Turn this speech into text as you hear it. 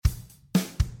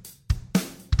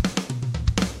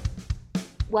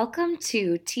Welcome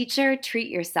to Teacher Treat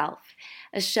Yourself,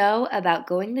 a show about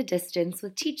going the distance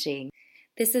with teaching.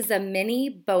 This is a mini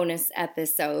bonus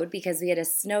episode because we had a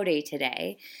snow day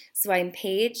today. So I'm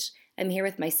Paige. I'm here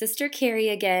with my sister Carrie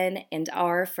again and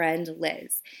our friend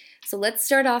Liz. So let's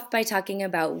start off by talking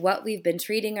about what we've been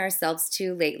treating ourselves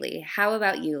to lately. How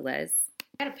about you, Liz?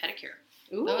 I had a pedicure.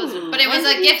 Ooh, but it was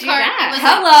a gift card.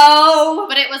 Hello!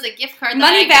 But it was a gift card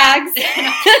Money bags.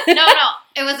 No.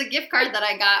 It was a gift card that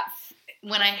I got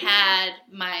when I had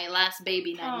my last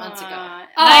baby 9 months ago. 9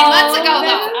 months ago,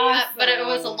 though. Awesome. But it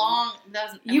was a long.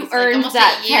 You earned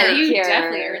that pedicure. You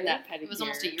definitely earned that pedicure. It was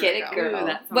almost a year Get ago. it, girl.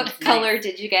 Ooh, What color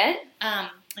did you get?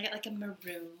 I got like a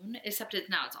maroon, except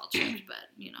now it's all changed, but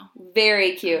you know.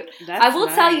 Very cute. That's I will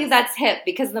tell nice. you that's hip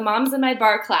because the moms in my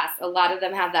bar class, a lot of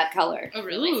them have that color. Oh,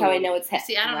 really? That's how I know it's hip.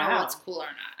 See, I don't know Wow. what's cool or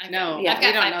not. I've No, Yeah. I've got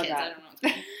we don't 5 know kids. that. I don't know what's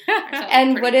cool.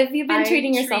 And what have you been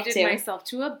treating yourself I treated to? myself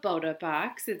to a Boda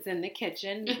box. It's in the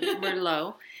kitchen. We're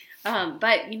low.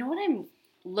 But you know what I'm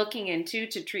looking into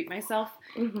to treat myself?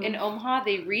 Mhm. In Omaha,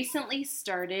 they recently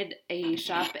started a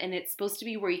shop, and it's supposed to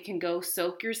be where you can go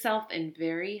soak yourself in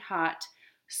very hot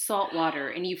salt water,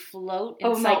 and you float in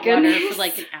Oh my salt water goodness. for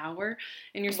like an hour,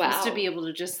 and you're supposed to Wow. be able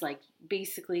to just like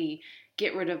basically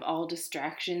get rid of all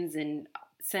distractions and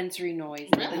sensory noise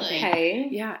and Really? everything. Okay.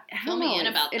 Yeah, I Fill don't me know. in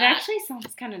about It that. actually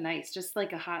sounds kind of nice, just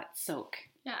like a hot soak.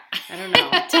 Yeah. I don't know.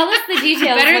 Tell us the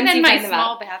details. Better once than you my find them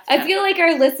small out. bathtub. I feel like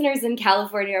our listeners in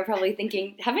California are probably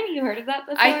thinking, haven't you heard of that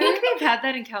before? I think they've had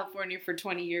that in California for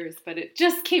 20 years, but it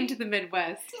just came to the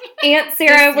Midwest. Aunt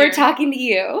Sarah, This we're year. talking to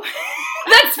you.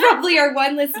 That's probably our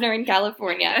one listener in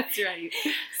California. That's right.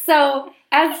 So,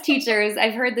 as teachers,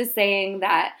 I've heard this saying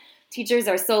that teachers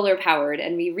are solar powered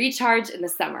and we recharge in the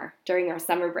summer during our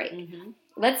summer break. Mm-hmm.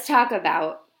 Let's talk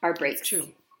about our breaks. It's true.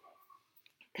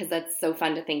 Because that's so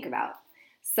fun to think about.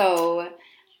 So,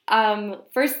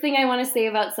 first thing I want to say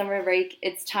about summer break,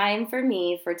 it's time for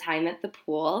me for time at the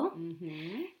pool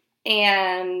Mm-hmm.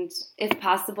 and, if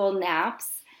possible, naps.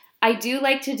 I do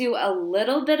like to do a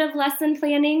little bit of lesson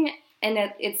planning, and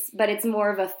it's more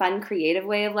of a fun, creative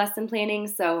way of lesson planning.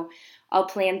 So I'll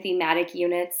plan thematic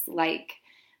units like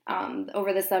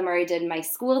over the summer I did my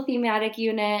school thematic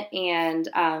unit and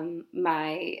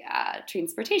my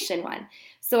transportation one.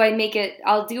 So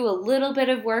I'll do a little bit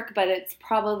of work, but it's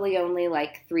probably only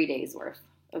like 3 days worth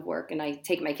of work, and I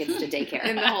take my kids to daycare.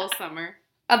 In the whole summer.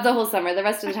 Of the whole summer. The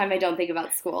rest of the time I don't think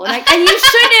about school. And you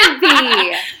shouldn't be!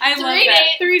 I love 3 that.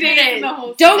 days. 3 3 days days. in the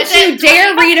whole Don't summer. you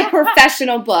dare read a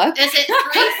professional book. Is it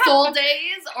 3 full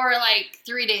days or like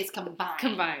 3 days combined?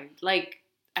 Combined. Like,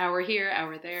 hour here,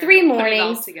 hour there. 3 Put it all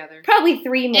mornings. together. Probably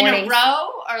 3 In mornings. a row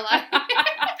or like?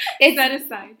 Set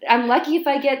aside. I'm lucky if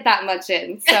I get that much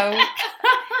in. So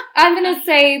I'm going to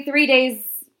say 3 days,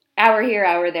 hour here,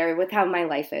 hour there, with how my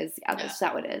life is. Yeah, that's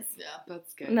how it is. Yeah.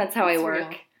 That's good. And that's how I That's work.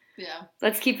 real. Yeah.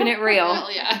 Let's keeping it real.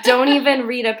 Well, yeah. Don't even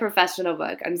read a professional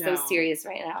book. I'm so No. serious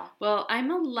right now. Well,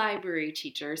 I'm a library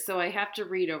teacher, so I have to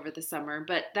read over the summer,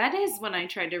 but that is when I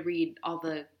try to read all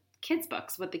the kids'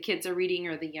 books, what the kids are reading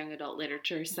or the young adult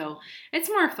literature, so it's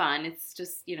more fun. It's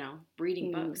just,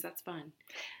 reading books. That's fun.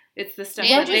 It's the stuff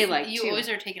And that they just- like, you too. always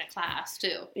are taking a class,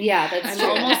 too. Yeah, that's I'm true.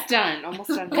 almost done with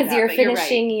Because that, you're but right.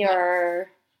 finishing your...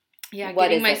 Yeah, what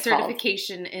getting is my it called?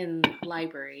 certification in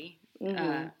library.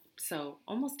 Mhm. So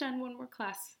almost done, one more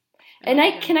class. And I'll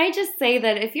be done. can I just say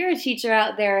that if you're a teacher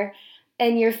out there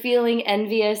and you're feeling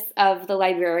envious of the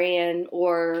librarian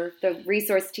or the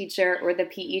resource teacher or the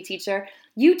PE teacher,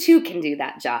 you too can do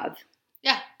that job.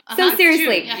 Yeah. So Uh-huh.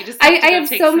 seriously, Yeah. You just have to I go have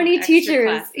take so some many extra teachers.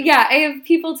 classes. Yeah, I have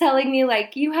people telling me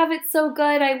like, you have it so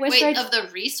good. I wish Wait, I... of the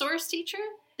resource teacher?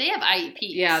 They have IEPs.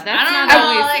 Yeah, that's I don't not know,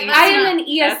 always like, easy. I that's am not- an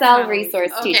That's ESL not always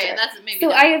resource Okay, teacher. that's maybe So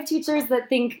that. I have teachers that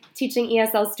think teaching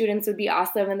ESL students would be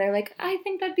awesome, and they're like, I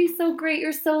think that'd be so great.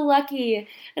 You're so lucky.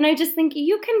 And I just think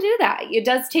you can do that. It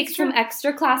does take It's some true.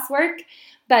 extra classwork,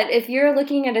 but if you're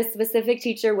looking at a specific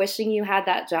teacher wishing you had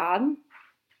that job,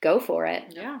 go for it.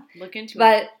 Yeah, look into it.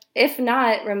 But if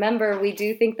not, remember, we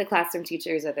do think the classroom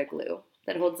teachers are the glue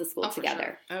that holds the school Oh, for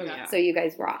together. Oh, Yeah. yeah. So you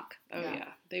guys rock. Oh, Yeah. yeah.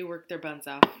 They work their buns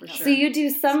off, for Yeah. sure. So you do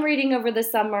some reading over the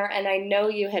summer, and I know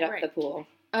you hit up Right. the pool.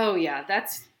 Oh, yeah.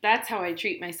 That's how I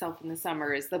treat myself in the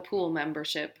summer is the pool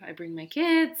membership. I bring my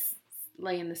kids,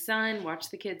 lay in the sun,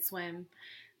 watch the kids swim.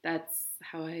 That's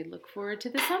how I look forward to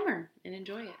the summer and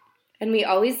enjoy it. And we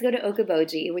always go to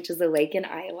Okoboji, which is a lake in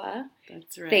Iowa.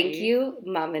 That's right. Thank you,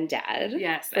 Mom and Dad.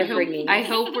 Yes, for I hope, bringing I us.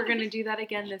 hope we're going to do that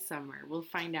again this summer. We'll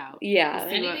find out. Yeah. I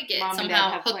See need what to get Mom and Dad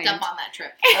somehow have hooked planned. up on that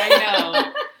trip. I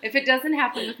know. If it doesn't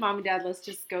happen with Mom and Dad, let's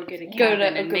just go get a cabin Go to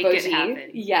and make it happen.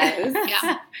 Okoboji. Yes.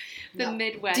 Yeah. The Yep.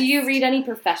 Midwest. Do you read any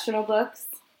professional books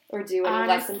or do any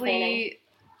lesson planning? Honestly,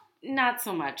 Not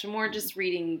so much. More just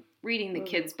reading the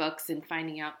kids' books and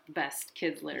finding out the best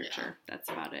kids' literature. Yeah. That's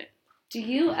about it. Do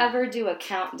you ever do a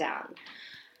countdown?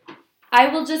 I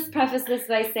will just preface this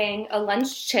by saying a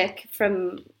lunch chick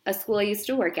from a school I used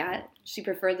to work at, she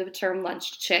preferred the term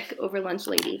lunch chick over lunch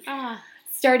lady,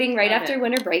 starting right after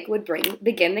winter break would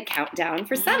begin the countdown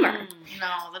for summer.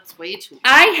 No, that's way too long.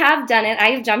 I have done it.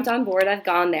 I have jumped on board. I've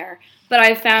gone there. But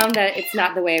I've found that it's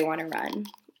not the way I want to run.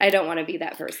 I don't want to be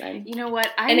that person. You know what?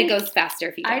 And it goes faster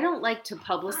if you don't. I don't like to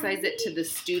publicize it to the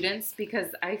students because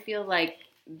I feel like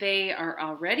they are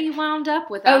already wound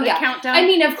up without a countdown. I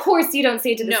mean, of course you don't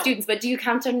say it to the students, but do you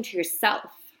count down to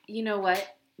yourself? You know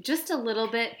what? Just a little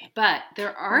bit, but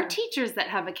there are teachers that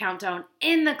have a countdown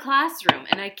in the classroom,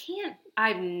 and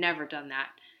I've never done that.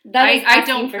 I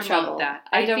don't promote that.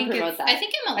 I don't promote that. I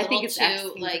think I'm a little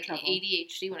too like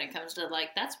ADHD when it comes to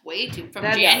like that's way too from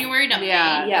January to May.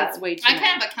 Yeah, that's way too. I kind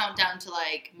of have a countdown to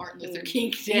like Martin Luther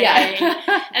King Day,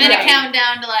 and then a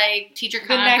countdown to like teacher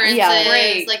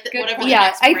conferences, like whatever.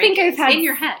 Yeah, I think I've had in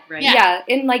your head, right? Yeah,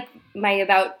 in like my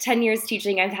about 10 years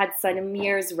teaching, I've had some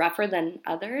years rougher than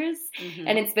others,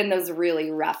 and it's been those really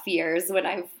rough years when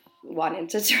I've wanted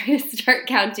to try to start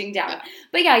counting down.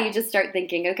 But yeah, you just start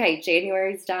thinking, okay,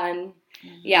 January's done.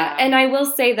 Yeah. And I will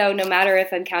say though, no matter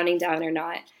if I'm counting down or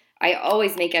not, I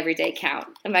always make every day count.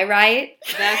 Am I right?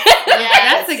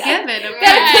 That's a given. Gotta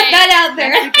put that out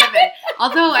there. That's a given.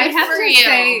 Although I have to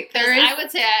say, I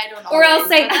would say I don't know. Or I'll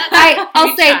say,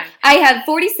 I'll say I have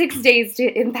 46 days to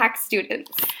impact students.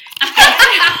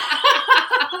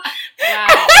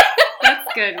 Wow. That's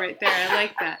good right there. I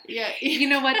like that. Yeah. You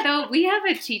know what, though? We have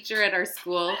a teacher at our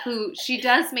school who she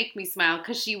does make me smile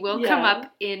because she will come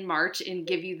up in March and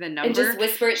give you the number. And just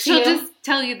whisper it to She'll just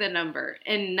tell you the number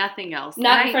and nothing else.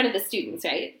 Not in front of the students,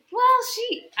 right? Well,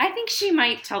 I think she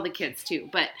might tell the kids too,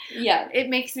 but it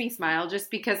makes me smile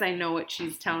just because I know what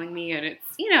she's telling me, and it's,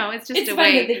 it's just a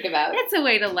way to think about. It's a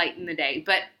way to lighten the day,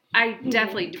 but I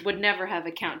definitely would never have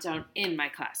a countdown in my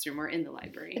classroom or in the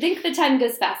library. I think the time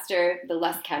goes faster, the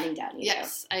less counting down you do.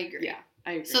 I agree. Yeah,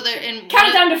 I agree. So they're in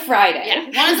countdown to Friday. Yeah,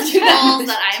 one of the schools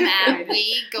that I'm at,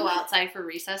 we go outside for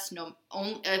recess.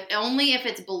 Only if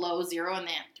it's below 0, and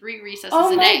they have 3 recesses a day.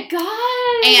 Oh my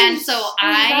gosh! And so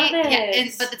I love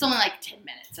it. But it's only like 10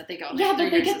 minutes that they go. Yeah,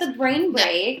 but they get the brain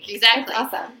break. Yeah, exactly.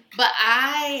 That's awesome. But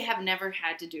I have never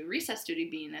had to do recess duty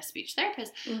being a speech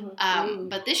therapist.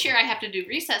 But this year I have to do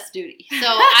recess duty. So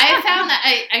I found that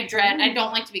I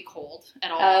don't like to be cold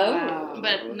at all. Oh.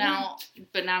 But now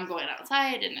I'm going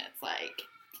outside and it's like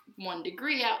 1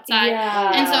 degree outside.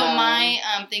 Yeah. And so my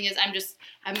thing is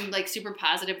I'm like super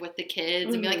positive with the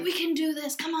kids and be like, we can do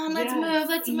this. Come on, let's move.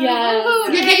 Let's move.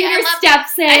 Yes. You're getting your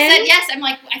steps in. I said yes. I'm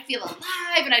like, I feel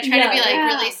alive. And I try to be like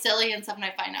really silly and stuff. And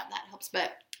I find out that helps.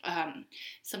 But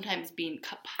sometimes being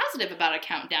positive about a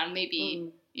countdown, maybe,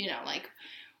 like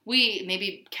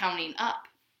maybe counting up.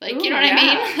 Like, you know what I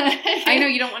mean? I know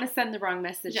you don't want to send the wrong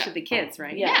message to the kids,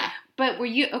 right? Yeah. But were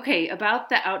you, about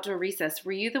the outdoor recess,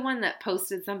 were you the one that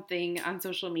posted something on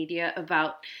social media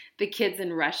about the kids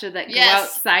in Russia that go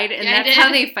outside? And that's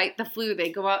how they fight the flu.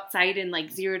 They go outside in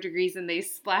like 0 degrees and they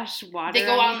splash water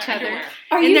on each other.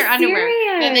 In their underwear.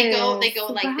 Yeah, they go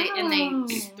like, and they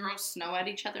throw snow at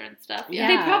each other and stuff. Yeah.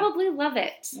 They probably love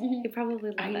it. They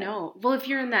probably love it. I know. Well, if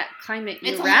you're in that climate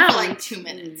year it's round. It's only for like 2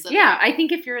 minutes. I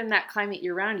think if you're in that climate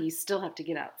year round, you still have to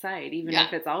get outside, even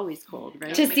if it's always cold,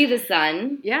 right? To see the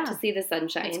sun. Yeah. To see the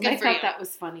sunshine. I thought that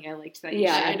was funny. I liked that.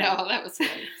 Yeah, I know. That was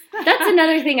funny. That's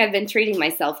another thing I've been treating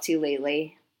myself to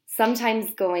lately.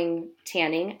 Sometimes going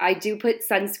tanning. I do put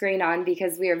sunscreen on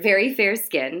because we are very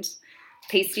fair-skinned.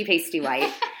 Pasty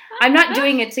white. I'm not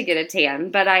doing it to get a tan,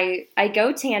 but I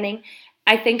go tanning.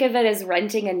 I think of it as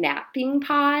renting a napping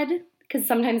pod because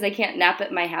sometimes I can't nap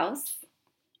at my house.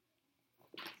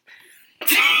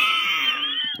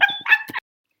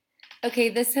 Okay,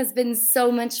 this has been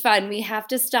so much fun. We have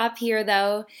to stop here,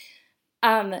 though.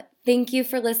 Thank you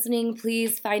for listening.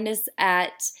 Please find us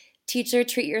at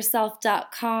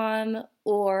teachertreatyourself.com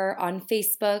or on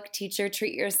Facebook, Teacher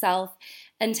Treat Yourself,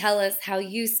 and tell us how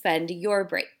you spend your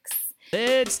breaks.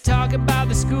 Let's talk about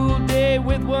the school day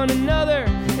with one another,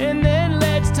 and then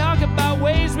let's talk about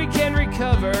ways we can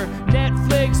recover.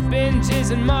 Netflix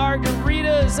binges and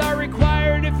margaritas are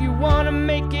required if you want to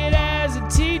make it as a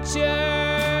teacher.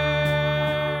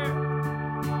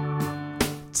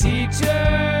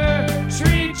 Teacher,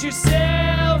 treat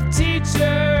yourself.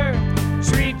 Teacher,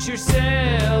 treat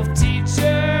yourself.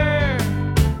 Teacher,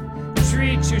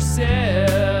 treat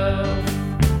yourself.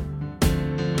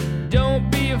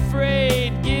 Don't be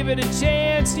afraid, give it a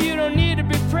chance. You don't need to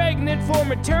be pregnant for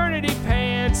maternity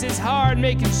pants. It's hard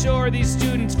making sure these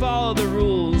students follow the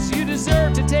rules. You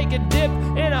deserve to take a dip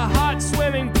in a hot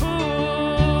swimming pool.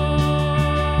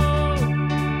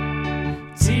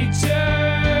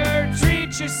 Teacher,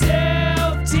 treat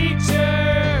yourself.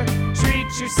 Teacher,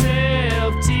 treat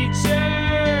yourself.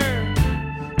 Teacher,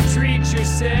 treat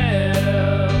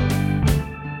yourself.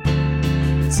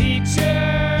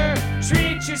 Teacher,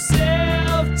 treat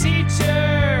yourself.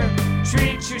 Teacher,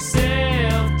 treat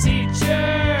yourself.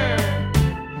 Teacher,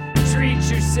 treat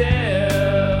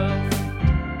yourself.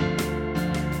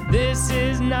 This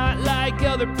is not like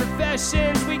other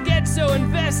professions. We get so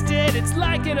invested, it's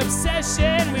like an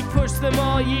obsession. We push them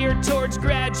all year towards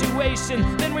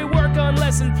graduation. Then we work on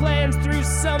lesson plans through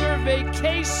summer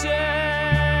vacation.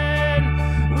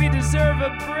 We deserve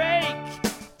a break.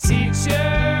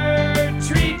 Teacher,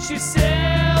 treat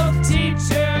yourself.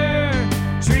 Teacher,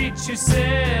 treat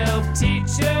yourself.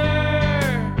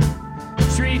 Teacher,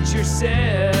 treat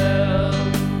yourself.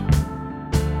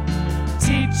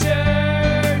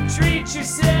 Teacher, treat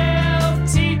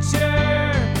yourself.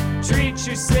 Teacher, treat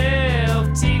yourself.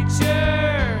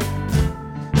 Teacher,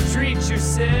 treat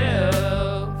yourself.